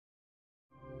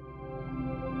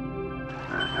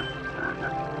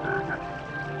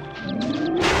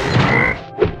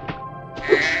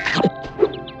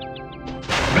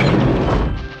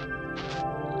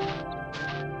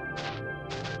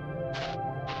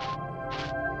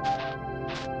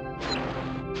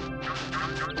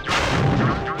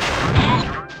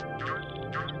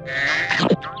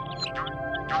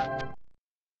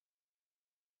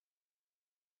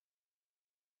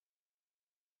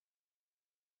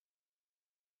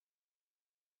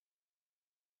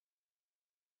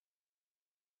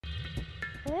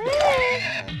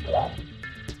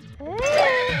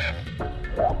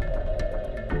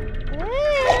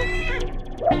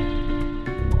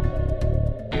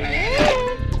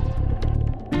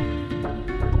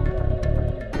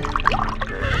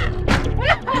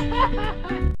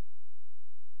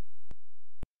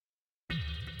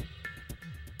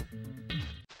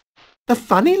The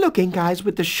funny-looking guys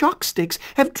with the shock sticks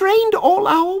have drained all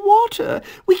our water.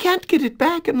 We can't get it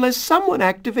back unless someone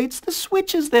activates the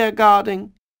switches they're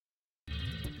guarding.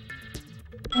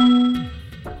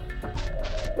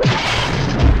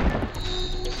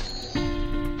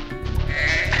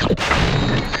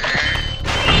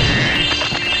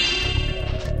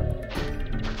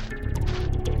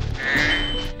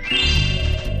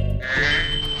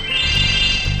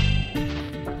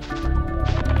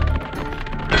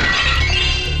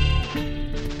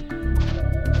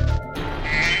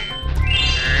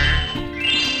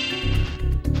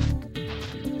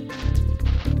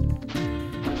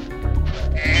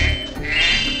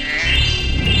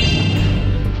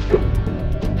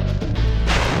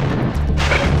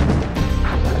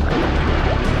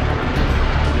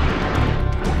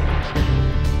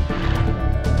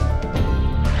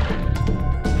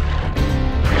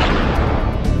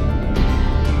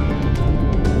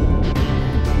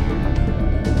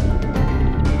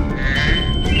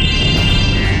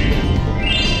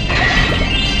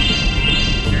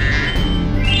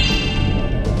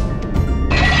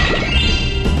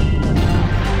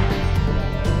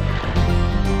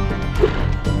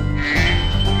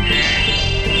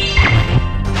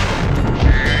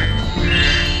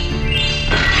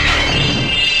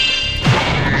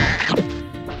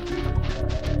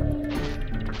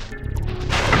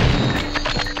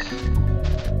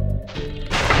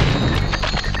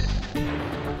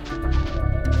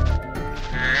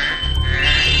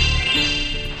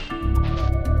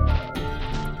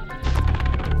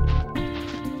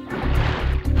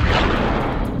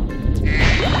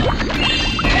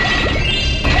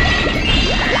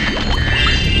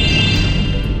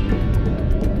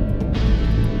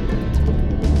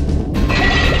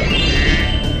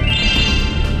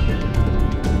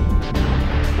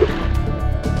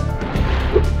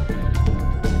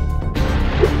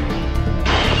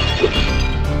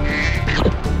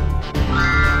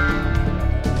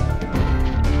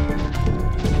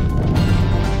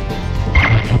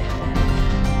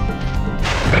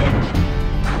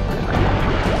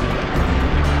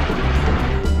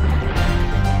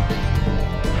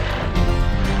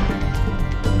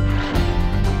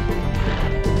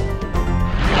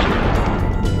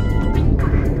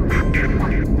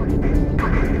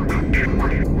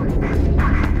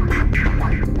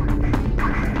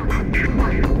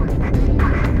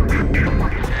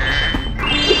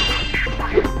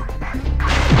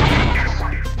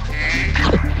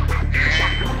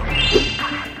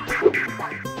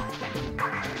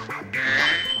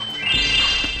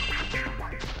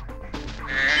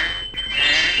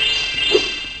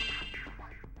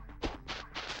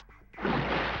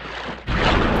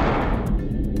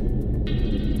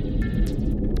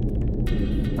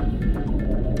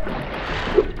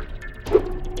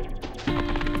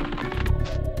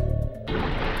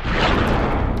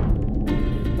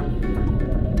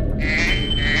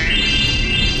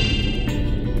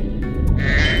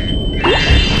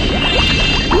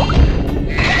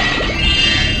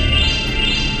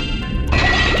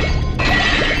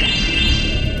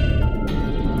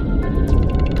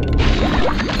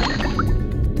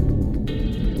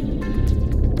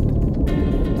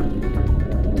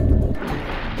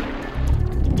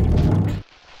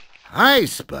 Hi,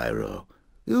 Spyro.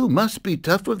 You must be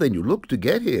tougher than you look to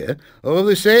get here. All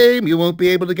the same, you won't be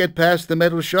able to get past the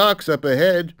metal sharks up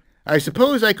ahead. I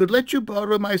suppose I could let you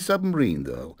borrow my submarine,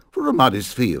 though. For a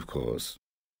modest fee, of course.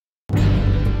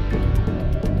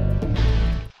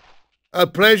 A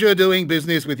pleasure doing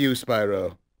business with you,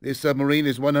 Spyro. This submarine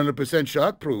is 100%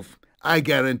 shark-proof. I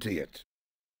guarantee it.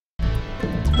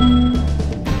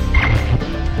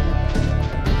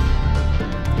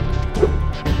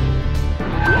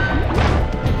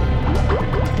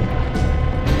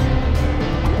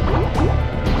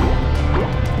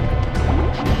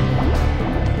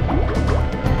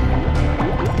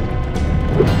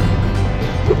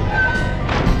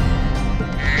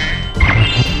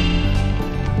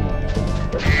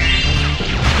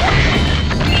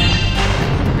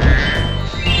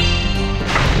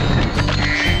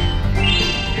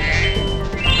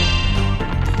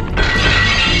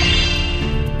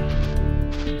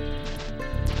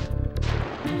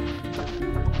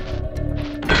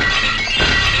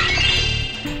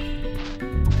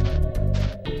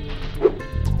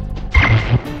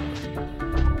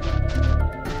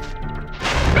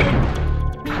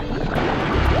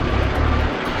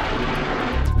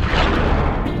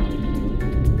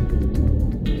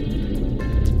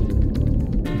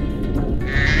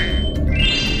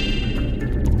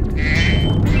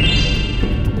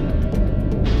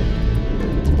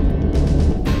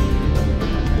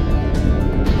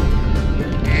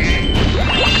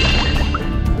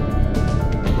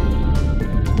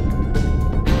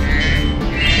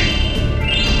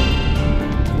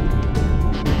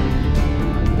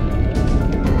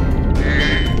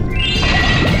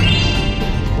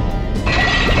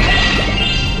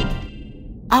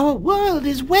 world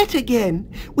is wet again.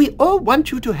 We all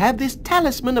want you to have this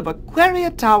talisman of Aquaria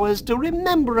Towers to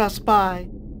remember us by.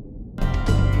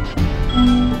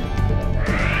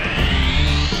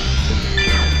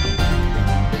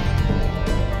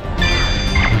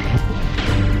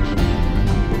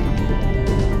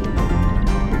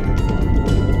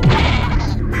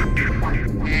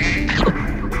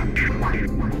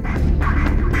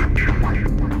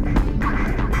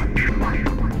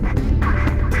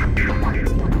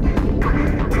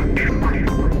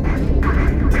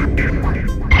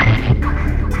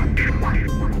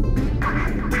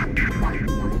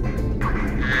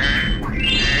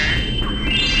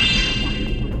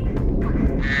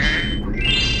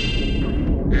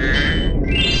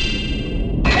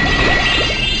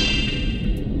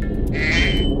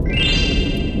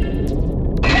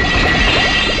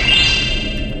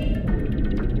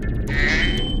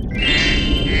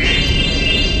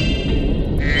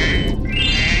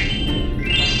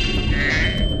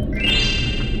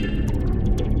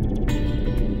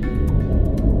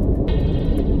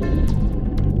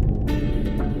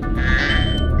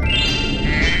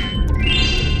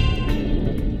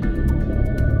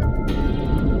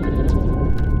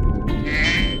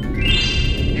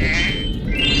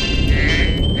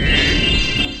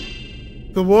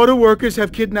 The water workers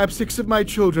have kidnapped 6 of my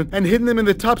children and hidden them in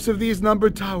the tops of these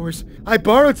numbered towers. I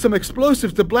borrowed some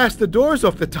explosives to blast the doors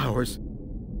off the towers.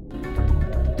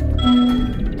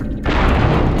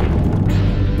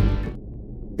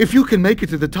 If you can make it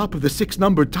to the top of the 6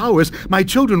 numbered towers, my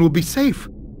children will be safe.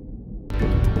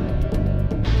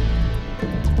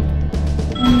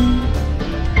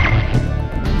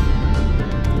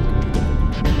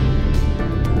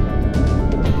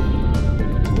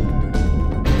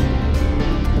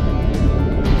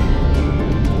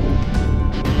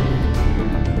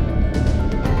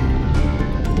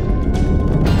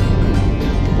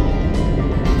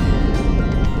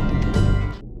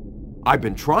 I've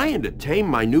been trying to tame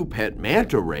my new pet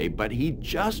manta ray, but he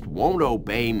just won't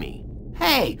obey me.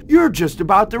 Hey, you're just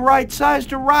about the right size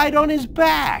to ride on his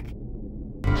back.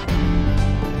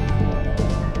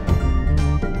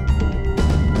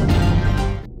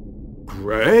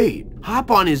 Great! Hop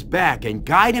on his back and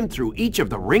guide him through each of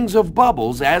the rings of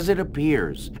bubbles as it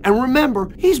appears. And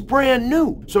remember, he's brand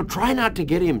new, so try not to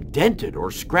get him dented or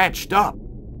scratched up.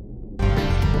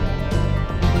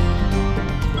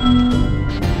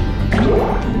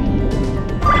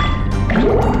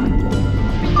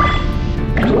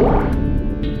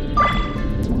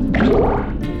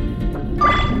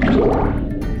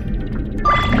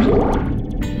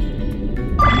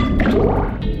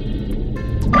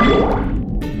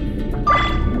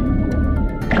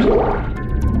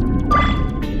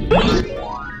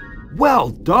 Well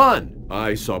done!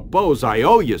 I suppose I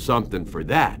owe you something for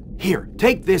that. Here,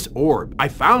 take this orb. I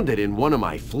found it in one of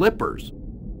my flippers.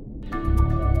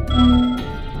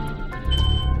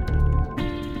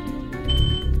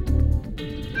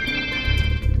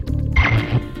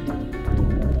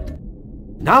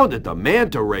 Now that the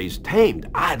manta ray's tamed,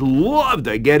 I'd love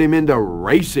to get him into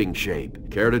racing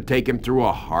shape. Care to take him through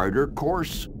a harder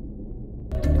course?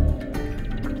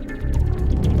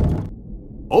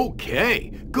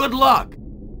 Okay, good luck!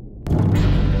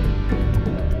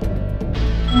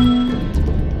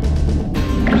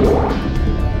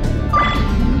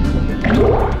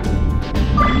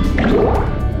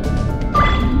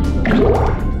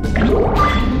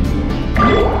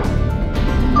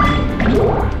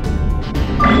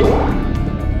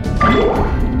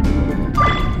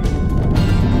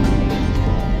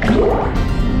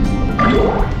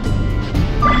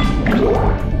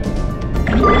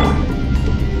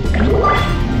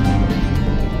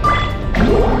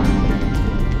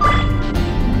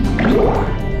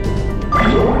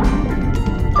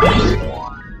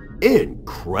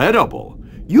 Incredible!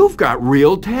 You've got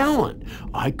real talent.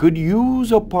 I could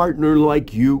use a partner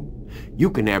like you. You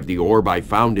can have the orb I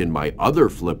found in my other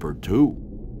flipper, too.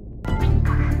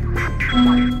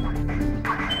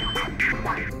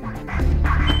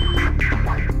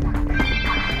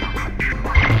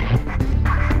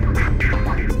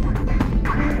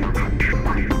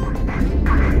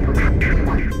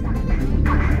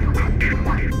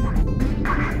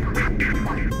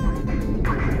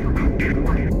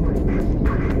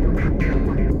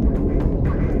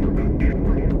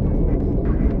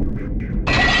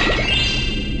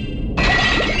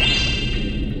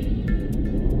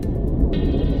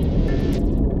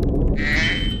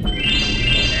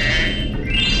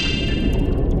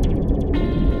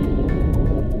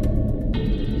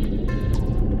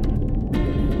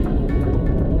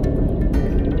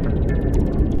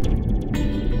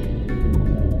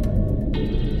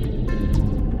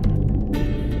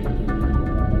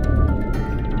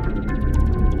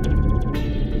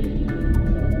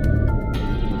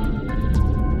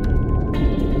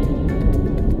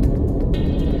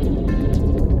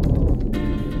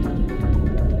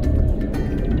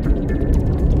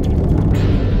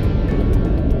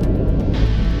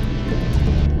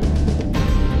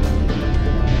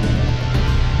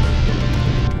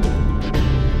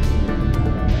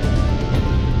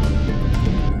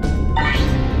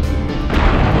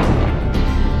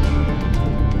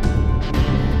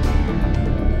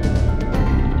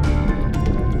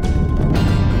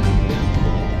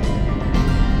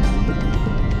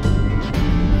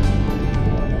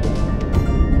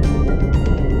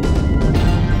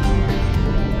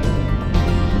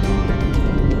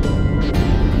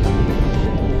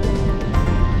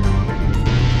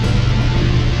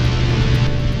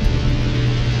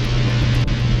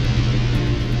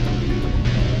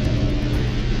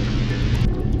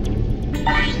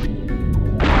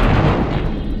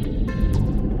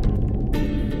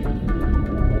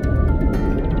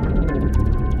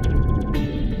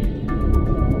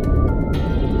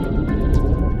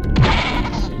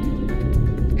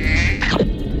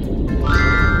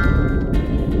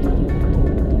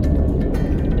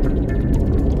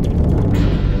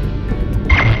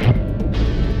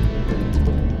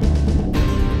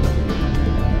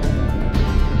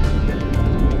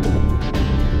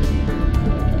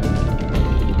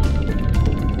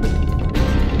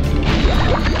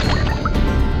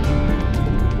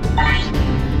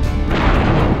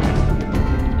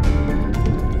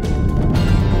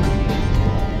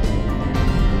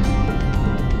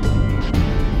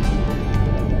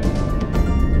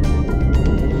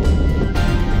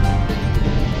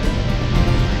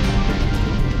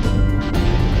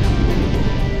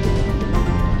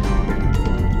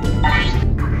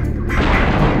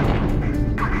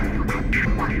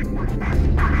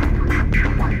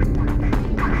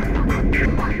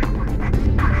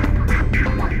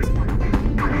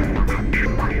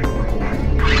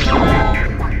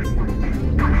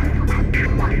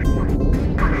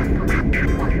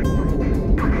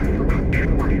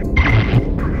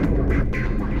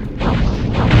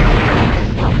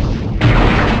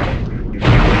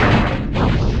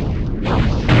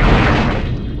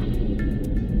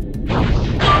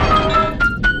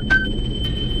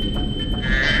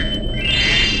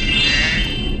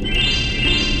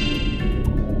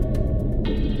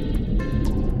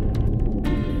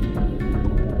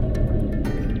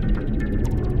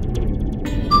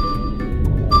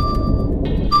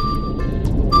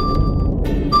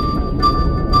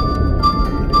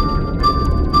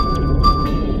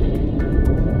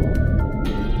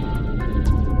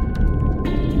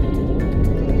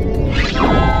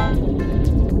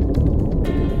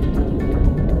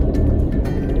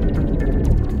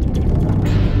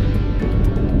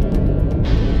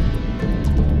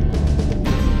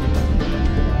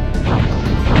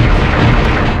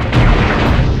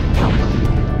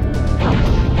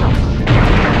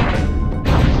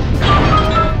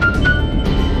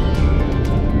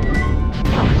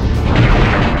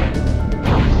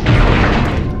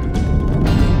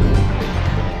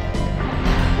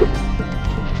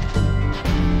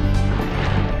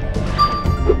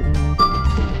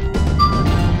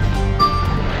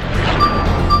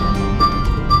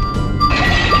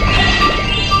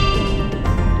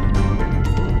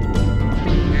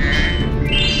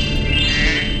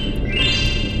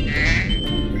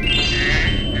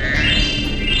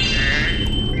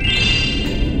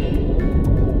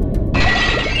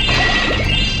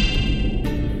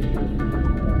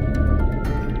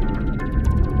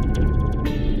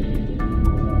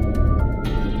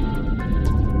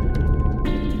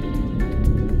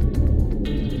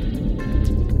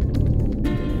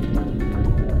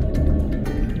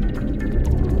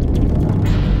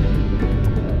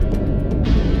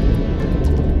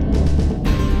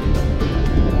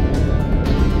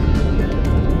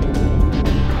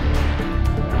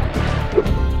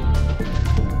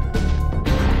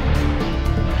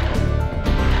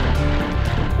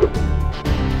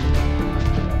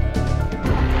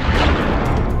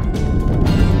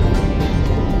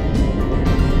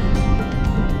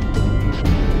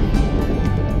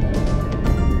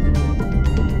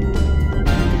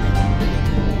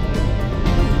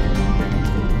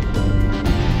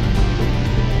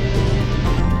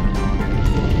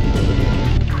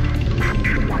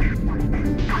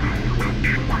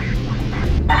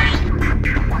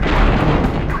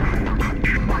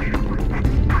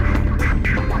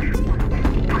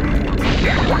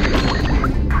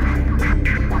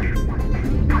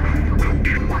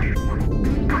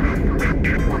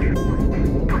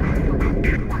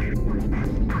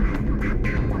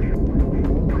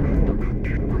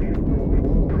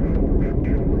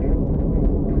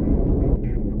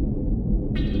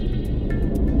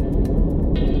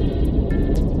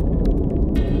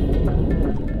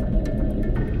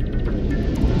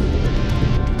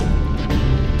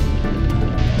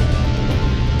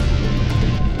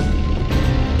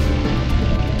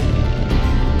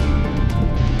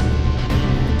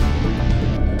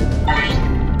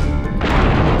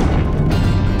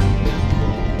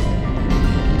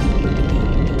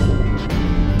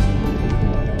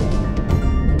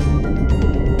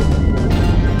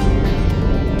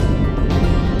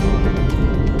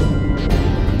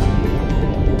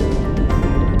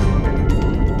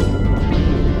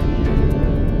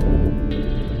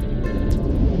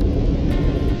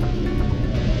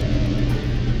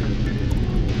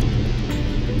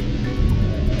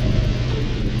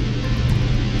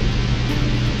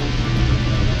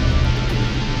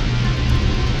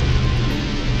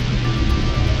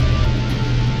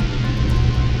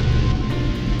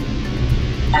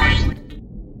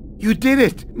 You did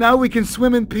it! Now we can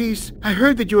swim in peace. I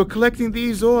heard that you were collecting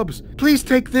these orbs. Please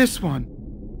take this one.